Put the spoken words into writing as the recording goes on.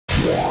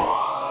What's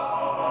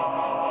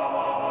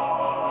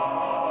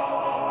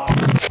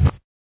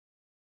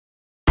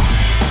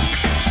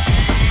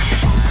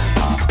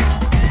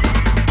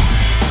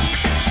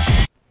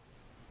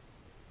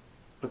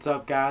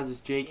up, guys? It's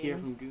Jake here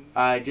from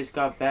I just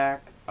got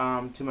back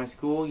to my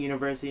school,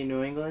 University of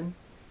New England.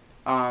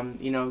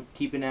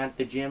 Keeping at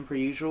the gym per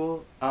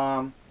usual.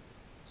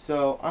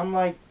 So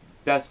unlike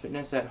Best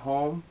Fitness at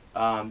home,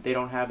 they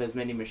don't have as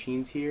many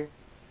machines here.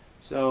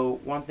 So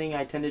one thing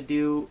I tend to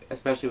do,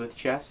 especially with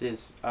chest,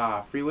 is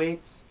free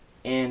weights,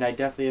 and I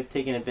definitely have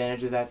taken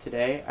advantage of that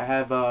today. I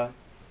have a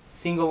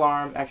single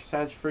arm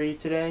exercise for you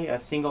today, a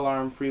single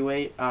arm free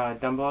weight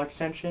dumbbell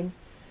extension.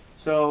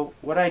 So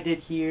what I did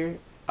here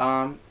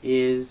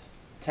is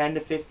 10 to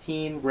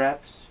 15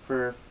 reps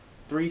for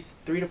three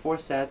to four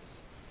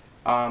sets,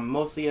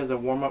 mostly as a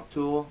warm-up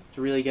tool to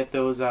really get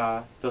those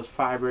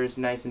fibers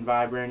nice and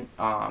vibrant,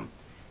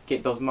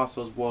 get those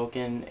muscles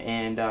woken,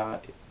 and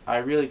I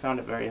really found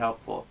it very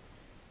helpful.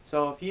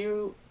 So if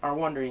you are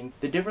wondering,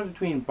 the difference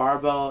between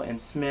barbell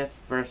and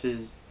Smith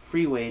versus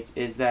free weights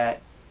is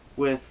that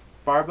with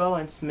barbell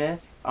and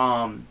Smith,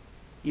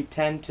 you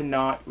tend to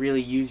not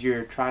really use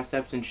your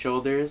triceps and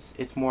shoulders.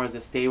 It's more as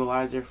a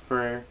stabilizer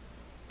for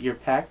your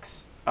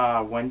pecs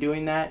when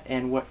doing that.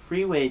 And what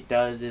free weight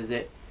does is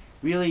it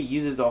really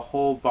uses a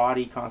whole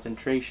body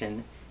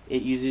concentration.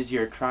 It uses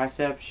your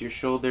triceps, your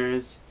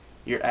shoulders,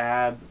 your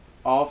ab,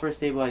 all for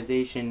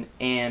stabilization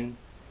and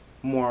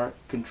more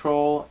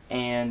control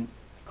and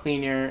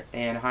cleaner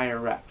and higher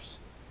reps.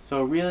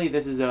 So really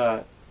this is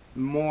a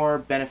more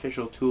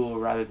beneficial tool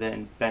rather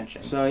than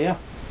benching. So yeah,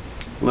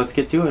 let's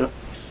get to it.